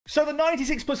So the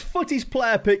 96 plus footies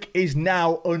player pick is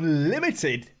now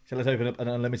unlimited. So let's open up an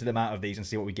unlimited amount of these and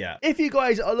see what we get. If you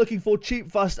guys are looking for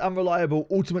cheap, fast, and reliable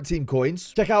Ultimate Team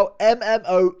coins, check out MMOEXP.com.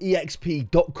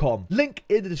 Link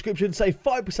in the description. Save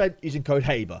 5% using code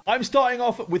HABER. I'm starting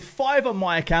off with 5 on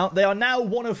my account. They are now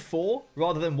 1 of 4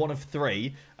 rather than 1 of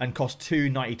 3 and cost 2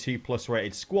 92 plus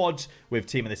rated squads with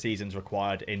Team of the Seasons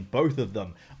required in both of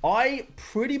them. I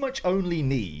pretty much only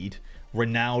need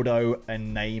Ronaldo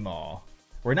and Neymar.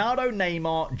 Ronaldo,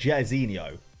 Neymar,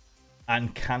 Jairzinho,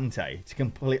 and Kante to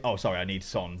complete... Oh, sorry, I need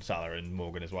Son, Salah, and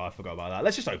Morgan as well. I forgot about that.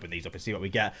 Let's just open these up and see what we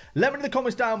get. Let me know in the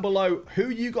comments down below who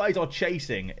you guys are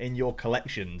chasing in your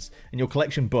collections, in your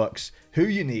collection books, who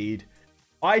you need.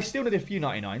 I still need a few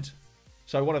 99s,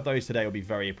 so one of those today will be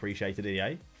very appreciated,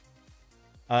 EA.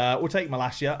 We'll take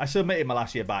Malacia. I submitted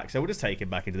Malacia back, so we'll just take him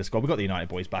back into the squad. We've got the United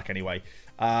boys back anyway.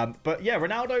 But yeah,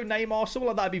 Ronaldo, Neymar, someone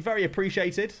like that would be very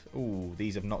appreciated. Ooh,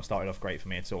 these have not started off great for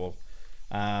me at all.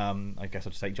 I guess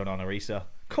I'll just take John Arisa.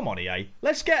 Come on, EA.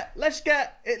 Let's get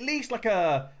at least like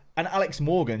an Alex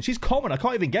Morgan. She's common. I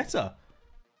can't even get her.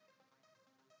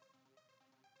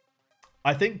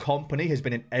 I think Kompany has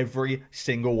been in every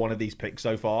single one of these picks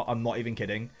so far. I'm not even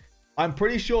kidding. I'm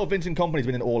pretty sure Vincent Kompany's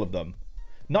been in all of them.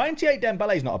 98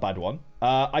 Dembele is not a bad one.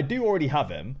 I do already have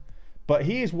him, but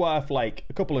he is worth like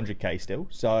a couple 100k still.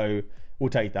 So we'll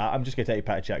take that. I'm just going to take a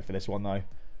Petr Cech for this one though.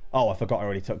 Oh, I forgot I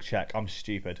already took Cech. I'm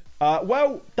stupid.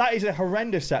 Well, that is a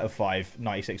horrendous set of 5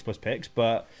 96 plus picks,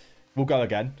 but we'll go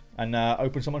again and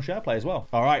open some on SharePlay as well.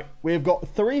 All right, we've got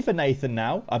 3 for Nathan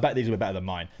now. I bet these will be better than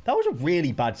mine. That was a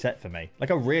really bad set for me. Like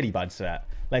a really bad set.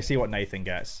 Let's see what Nathan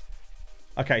gets.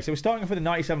 Okay, so we're starting off with a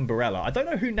 97 Barella. I don't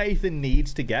know who Nathan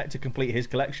needs to get to complete his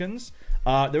collections.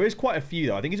 There is quite a few,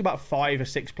 though. I think he's about 5 or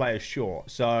 6 players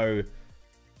short. So,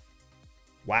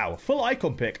 wow. Full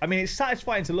icon pick. I mean, it's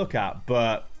satisfying to look at,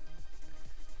 but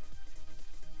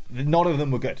none of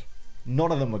them were good.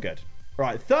 None of them were good.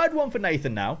 Right, third one for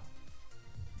Nathan now.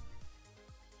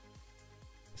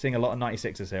 Seeing a lot of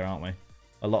 96s here, aren't we?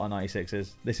 A lot of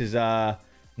 96s. This is...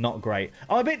 not great.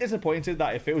 I'm a bit disappointed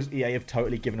that it feels EA have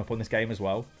totally given up on this game as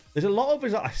well. There's a lot of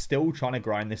us that are still trying to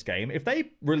grind this game. If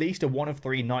they released a 1 of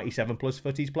 3 97 plus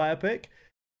footies player pick,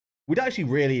 we'd actually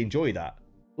really enjoy that.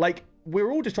 Like,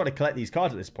 we're all just trying to collect these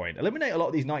cards at this point. Eliminate a lot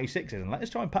of these 96s and let us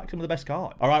try and pack some of the best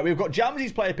cards. All right, we've got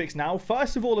Jamsy's player picks now.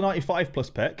 First of all, the 95 plus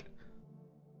pick.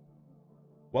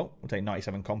 Well, we'll take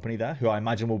 97 Kompany there, who I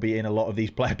imagine will be in a lot of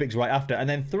these player picks right after. And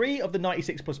then 3 of the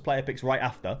 96 plus player picks right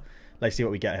after. Let's see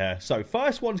what we get here. So,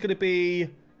 first one's going to be...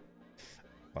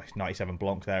 Oh, 97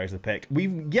 Blanc there is the pick.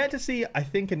 We've yet to see, I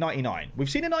think, a 99. We've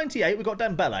seen a 98. We've got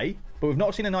Dembele, but we've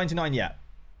not seen a 99 yet.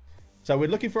 So, we're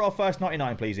looking for our first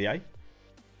 99, please, EA.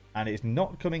 And it's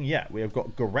not coming yet. We have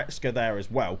got Goretzka there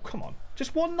as well. Come on.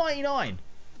 Just 199.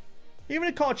 Even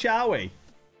a Karchawi.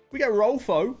 We get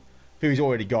Rolfo, who he's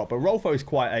already got. But Rolfo is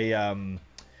quite a...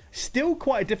 still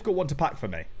quite a difficult one to pack for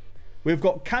me. We've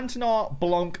got Cantona,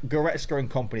 Blanc, Goretzka, and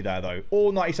Kompany there, though.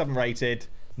 All 97 rated.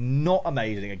 Not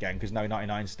amazing again, because no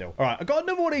 99 still. All right, I've got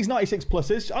another one of these 96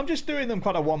 pluses. I'm just doing them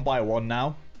kind of one by one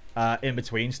now, in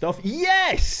between stuff.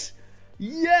 Yes!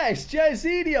 Yes,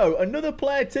 Jairzinho, another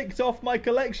player ticked off my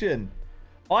collection.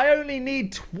 I only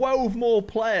need 12 more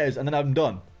players, and then I'm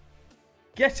done.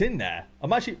 Get in there.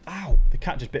 I'm actually... Ow, the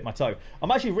cat just bit my toe.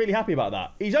 I'm actually really happy about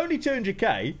that. He's only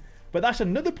 200k, but that's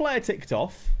another player ticked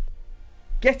off.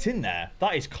 Get in there.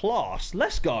 That is class.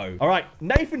 Let's go. All right.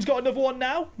 Nathan's got another one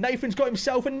now. Nathan's got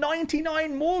himself a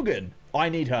 99 Morgan. I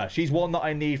need her. She's one that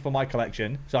I need for my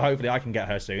collection. So hopefully I can get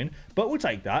her soon. But we'll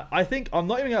take that. I think, I'm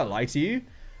not even going to lie to you.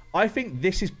 I think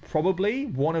this is probably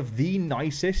one of the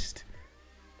nicest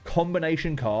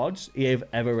combination cards EA have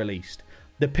ever released.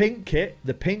 The pink kit,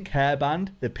 the pink hairband,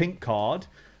 the pink card.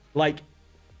 Like,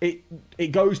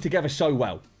 it goes together so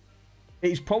well.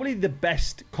 It's probably the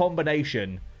best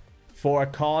combination for a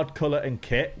card, colour, and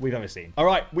kit we've ever seen. All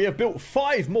right, we have built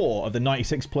 5 more of the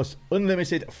 96 plus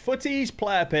unlimited footies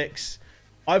player picks.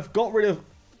 I've got rid of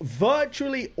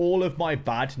virtually all of my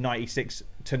bad 96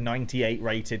 to 98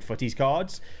 rated footies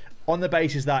cards on the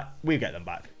basis that we get them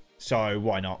back. So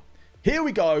why not? Here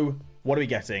we go. What are we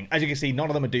getting? As you can see, none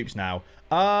of them are dupes now.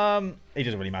 It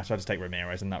doesn't really matter. I'll just take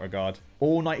Ramirez in that regard.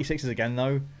 All 96s again,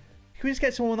 though. Can we just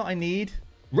get someone that I need?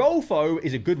 Rolfo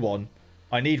is a good one.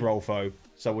 I need Rolfo.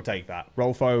 So we'll take that.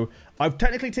 Rolfo, I've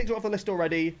technically ticked it off the list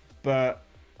already, but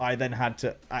I then had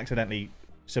to accidentally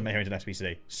submit her into an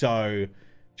SBC. So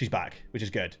she's back, which is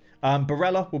good.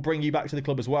 Barella will bring you back to the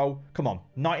club as well. Come on,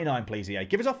 99 please, EA.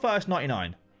 Give us our first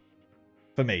 99.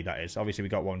 For me, that is. Obviously, we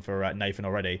got one for Nathan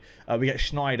already. We get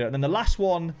Schneider. And then the last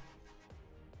one,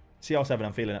 CR7,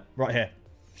 I'm feeling it. Right here.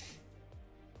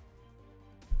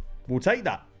 We'll take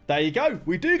that. There you go.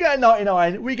 We do get a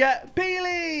 99. We get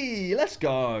Peely. Let's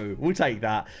go. We'll take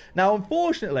that. Now,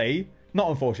 unfortunately, not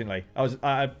unfortunately,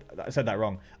 I said that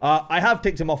wrong. I have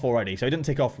ticked him off already, so he didn't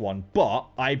tick off one. But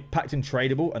I packed him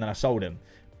tradable, and then I sold him.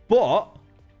 But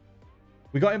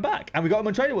we got him back, and we got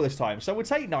him untradeable this time. So we'll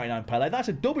take 99 Pele. That's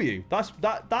a W.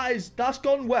 That's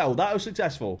gone well. That was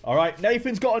successful. All right,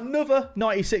 Nathan's got another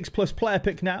 96 plus player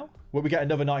pick now, where we get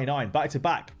another 99 back to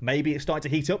back. Maybe it's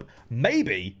starting to heat up.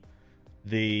 Maybe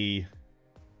the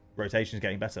rotation is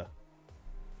getting better.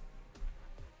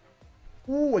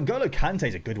 Ooh, N'Golo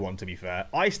Kante's a good one, to be fair.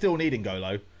 I still need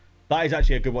N'Golo. That is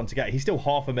actually a good one to get. He's still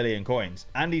 500,000 coins,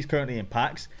 and he's currently in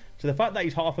packs. So the fact that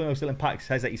he's 500,000 still in packs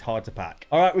says that he's hard to pack.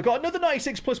 All right, we've got another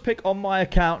 96 plus pick on my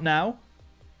account now.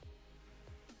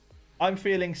 I'm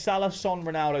feeling Salah, Son,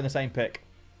 Ronaldo in the same pick.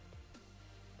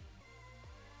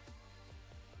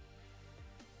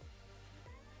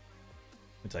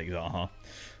 I'll take Zaha.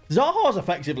 Zaha's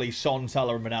effectively Son,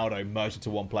 Salah, and Ronaldo merged into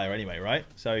one player anyway, right?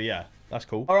 So, yeah, that's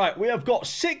cool. All right, we have got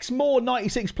 6 more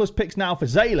 96 plus picks now for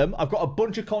Zalem. I've got a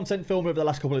bunch of content filmed over the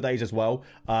last couple of days as well,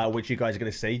 which you guys are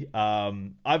going to see.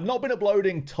 I've not been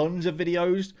uploading tons of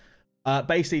videos.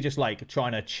 Basically, just like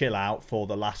trying to chill out for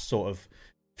the last sort of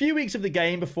few weeks of the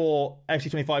game before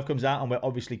FC25 comes out, and we're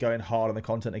obviously going hard on the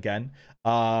content again.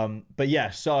 But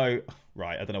yeah, so...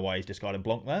 Right, I don't know why he's discarding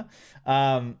Blanc there.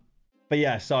 But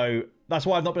yeah, so that's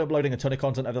why I've not been uploading a ton of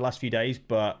content over the last few days,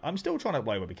 but I'm still trying to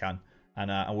upload what we can.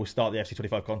 And we'll start the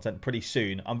FC25 content pretty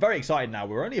soon. I'm very excited now.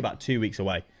 We're only about 2 weeks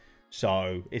away.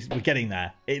 So we're getting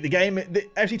there. The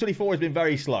FC24 has been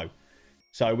very slow.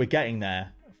 So we're getting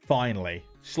there, finally.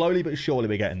 Slowly but surely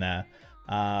we're getting there.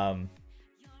 And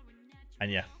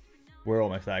yeah, we're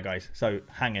almost there, guys. So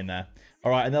hang in there.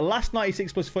 All right, and the last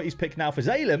 96 plus footies pick now for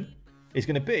Zalem is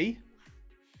going to be...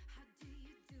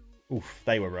 Oof,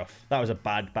 they were rough. That was a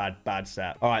bad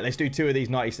set. All right, let's do 2 of these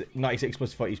 96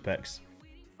 plus footies picks.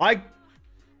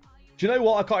 Do you know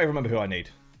what? I can't even remember who I need.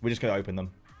 We're just going to open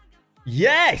them.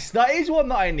 Yes, that is one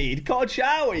that I need.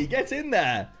 Kochawi, get in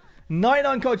there.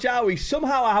 99 Kochawi.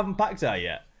 Somehow I haven't packed her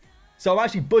yet. So I'm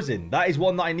actually buzzing. That is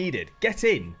one that I needed. Get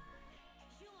in.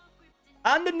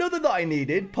 And another that I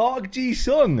needed. Park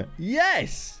Ji-sung.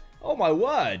 Yes. Oh, my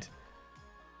word.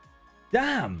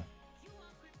 Damn.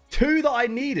 2 that I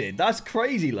needed. That's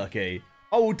crazy lucky.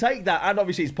 Oh, we'll take that. And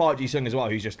obviously it's Park Ji-sung as well,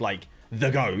 who's just like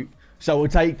the GOAT. So we'll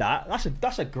take that.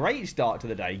 That's a great start to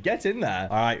the day. Get in there.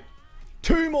 All right.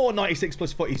 2 more 96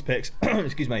 plus footies picks.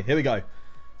 Excuse me. Here we go.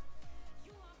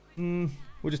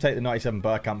 We'll just take the 97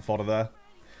 Bergkamp fodder there.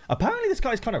 Apparently this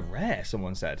guy's kind of rare,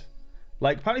 someone said.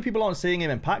 Like, apparently people aren't seeing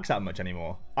him in packs that much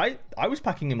anymore. I was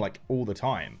packing him, like, all the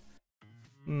time.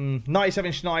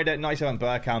 97 Schneider, 97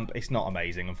 Bergkamp. It's not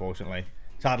amazing, unfortunately.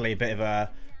 Sadly, a bit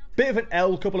of an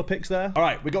L couple of picks there. All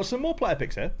right, we got some more player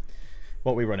picks here.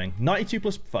 What are we running? 92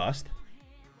 plus first.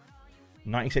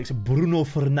 96 Bruno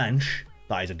Fernandes.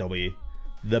 That is a W.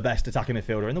 The best attacking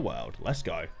midfielder in the world. Let's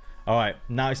go. All right,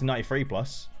 now it's a 93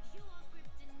 plus.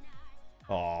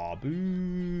 Oh,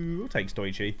 boo. We'll take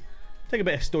Stoichi. Take a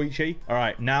bit of Stoichi. All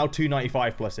right, now 2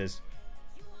 95 pluses.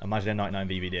 Imagine a 99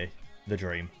 VVD. The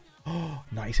dream. Oh,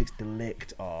 96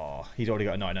 Delict. Oh, he's already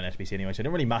got a 99 SBC anyway, so it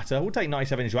doesn't really matter. We'll take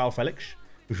 97 Joao Felix.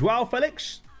 Joao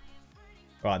Felix.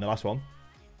 All right, and the last one.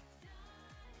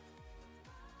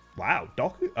 Wow,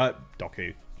 Doku.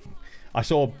 Doku. I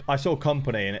saw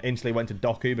Company and instantly went to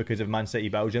Doku because of Man City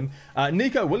Belgium.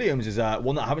 Nico Williams is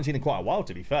one that I haven't seen in quite a while,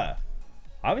 to be fair.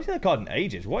 I haven't seen that card in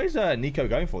ages. What is Nico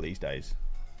going for these days?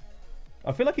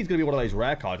 I feel like he's going to be one of those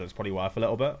rare cards that's probably worth a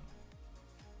little bit.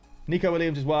 Nico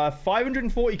Williams is worth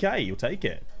 540k. You'll take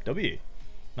it. W.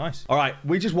 Nice. All right,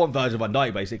 we just want Virgil van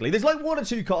Dijk, basically. There's like 1 or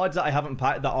 2 cards that I haven't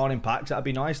packed that aren't in packs. That'd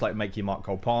be nice, like make you Mark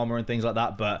Cole Palmer and things like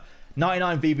that. But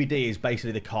 99 VVD is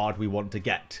basically the card we want to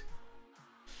get.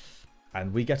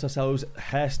 And we get ourselves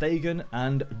Ter Stegen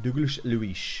and Douglas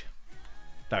Luiz.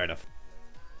 Fair enough.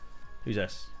 Who's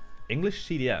this? English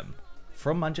CDM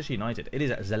from Manchester United. It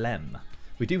is Zalem.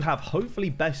 We do have hopefully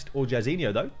Best or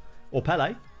Jairzinho though, or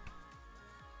Pele.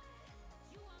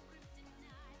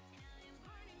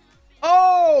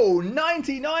 Oh,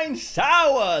 99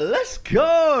 Sour. Let's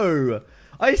go.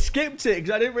 I skipped it because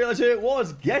I didn't realize who it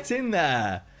was. Get in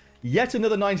there. Yet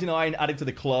another 99 added to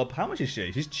the club. How much is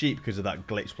she? She's cheap because of that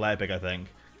glitch player pick, I think.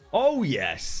 Oh,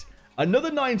 yes.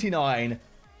 Another 99.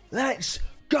 Let's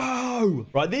go.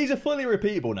 Right, these are fully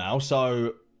repeatable now,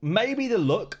 so maybe the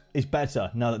look is better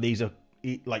now that these are,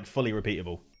 like, fully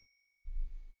repeatable.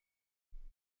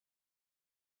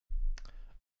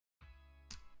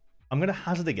 I'm going to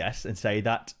hazard a guess and say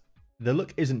that the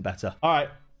look isn't better. All right.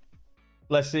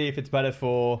 Let's see if it's better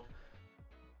for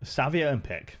Savio and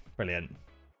Pick. Brilliant.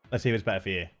 Let's see if it's better for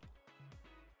you.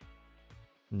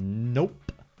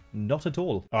 Nope. Not at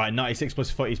all. All right, 96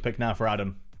 plus footies pick now for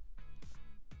Adam.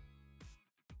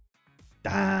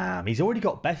 Damn, he's already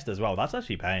got best as well. That's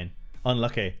actually pain.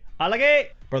 Unlucky. Unlucky!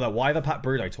 Brother, why have I packed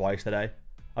Bruno twice today?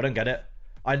 I don't get it.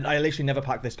 I literally never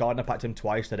packed this card and I packed him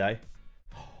twice today.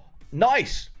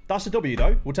 Nice! That's a W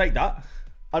though. We'll take that.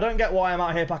 I don't get why I'm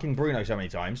out here packing Bruno so many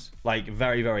times. Like,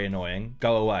 very, very annoying.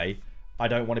 Go away. I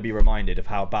don't want to be reminded of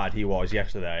how bad he was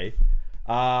yesterday.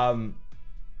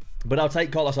 But I'll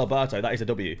take Carlos Alberto. That is a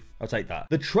W. I'll take that.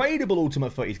 The tradable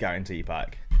Ultimate Footies Guarantee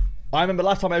Pack. I remember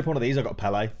last time I opened one of these, I got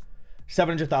Pele.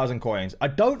 700,000 coins. I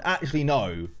don't actually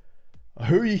know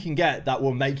who you can get that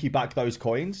will make you back those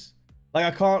coins. Like,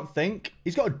 I can't think.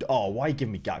 He's got... Oh, why are you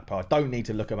giving me Gakpo? I don't need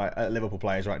to look at Liverpool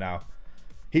players right now.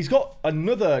 He's got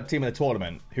another team in the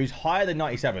tournament who's higher than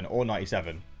 97 or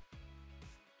 97.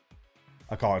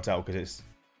 I can't tell because it's...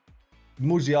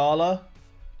 Musiala.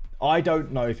 I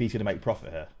don't know if he's going to make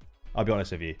profit here. I'll be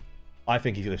honest with you. I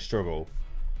think he's going to struggle.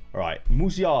 All right.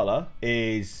 Musiala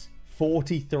is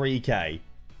 43k.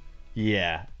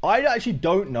 Yeah. I actually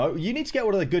don't know. You need to get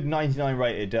one of the good 99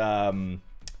 rated...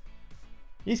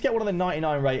 You need to get one of the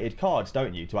 99 rated cards,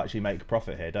 don't you? To actually make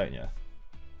profit here, don't you?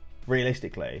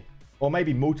 Realistically. Or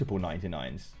maybe multiple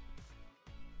 99s.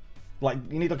 Like,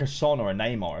 you need like a Son or a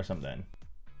Neymar or something.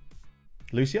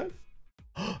 Lucio?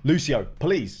 Lucio,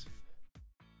 please.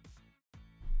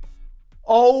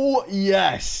 Oh,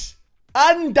 yes.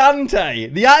 And Dante.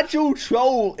 The actual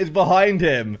troll is behind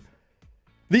him.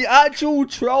 The actual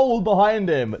troll behind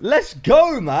him. Let's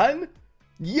go, man.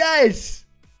 Yes.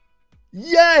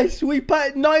 Yes. We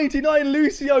packed 99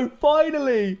 Lucio,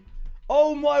 finally.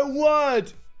 Oh, my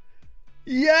word.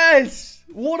 Yes.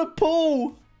 What a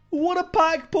pull. What a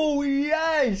pack pull.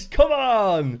 Yes. Come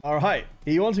on. All right.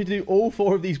 He wants me to do all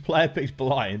 4 of these player picks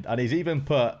blind. And he's even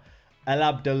put El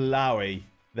Abdullawi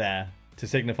there to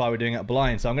signify we're doing it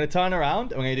blind. So I'm going to turn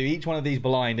around and we're going to do each one of these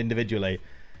blind individually.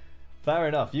 Fair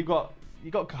enough. You got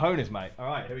cojones, mate. All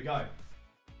right. Here we go.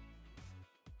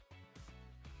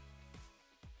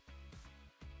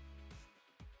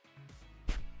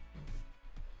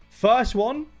 First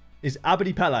one is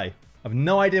Abdi Pele. I've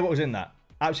no idea what was in that.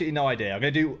 Absolutely no idea. I'm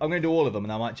gonna do all of them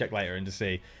and I might check later and to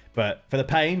see. But for the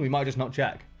pain, we might just not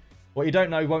check. What you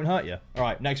don't know won't hurt you. All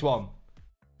right, next one.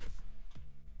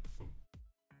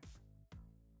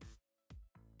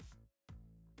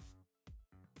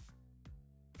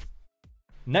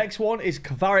 Next one is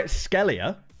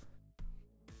Kvaratskhelia.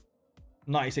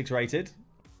 96 rated.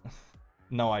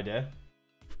 No idea.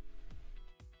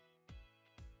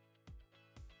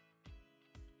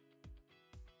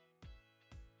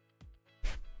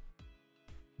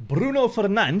 Bruno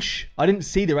Fernandes. I didn't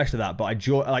see the rest of that, but I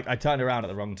turned around at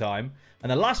the wrong time. And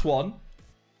the last one.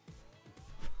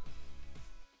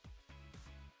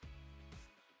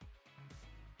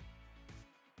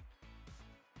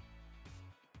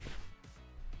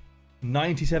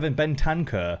 '97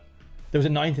 Bentancur. There was a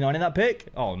 99 in that pick?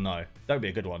 Oh no. Don't be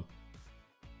a good one.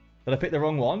 Did I pick the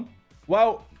wrong one?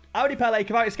 Well, Abdi Pele,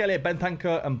 Kvaratskhelia,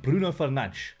 Bentancur, and Bruno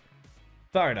Fernandes.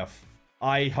 Fair enough.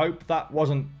 I hope that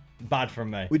wasn't bad from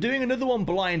me. We're doing another one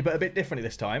blind, but a bit differently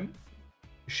this time.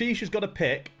 Sheesh has got to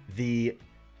pick the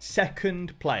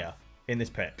second player in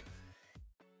this pick.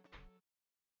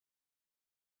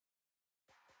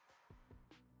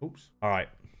 Oops. All right.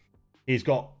 He's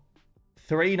got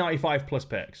 3 95 plus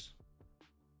picks.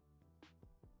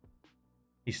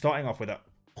 He's starting off with a...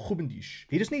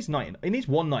 He just needs 90. He needs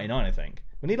 199, I think.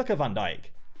 We need like a Van Dijk.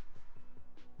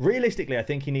 Realistically, I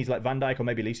think he needs like Van Dijk or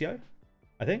maybe Lucio.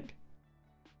 I think.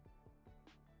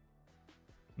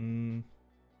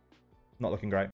 Not looking great.